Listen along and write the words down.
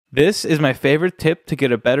This is my favorite tip to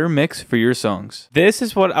get a better mix for your songs. This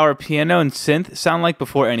is what our piano and synth sound like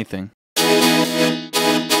before anything.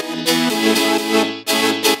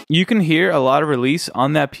 You can hear a lot of release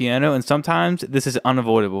on that piano, and sometimes this is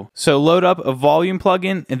unavoidable. So load up a volume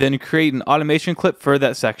plugin and then create an automation clip for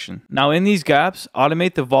that section. Now in these gaps,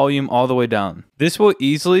 automate the volume all the way down. This will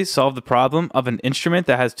easily solve the problem of an instrument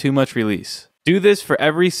that has too much release. Do this for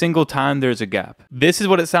every single time there's a gap. This is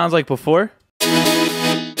what it sounds like before.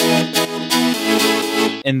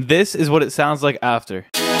 And this is what it sounds like after.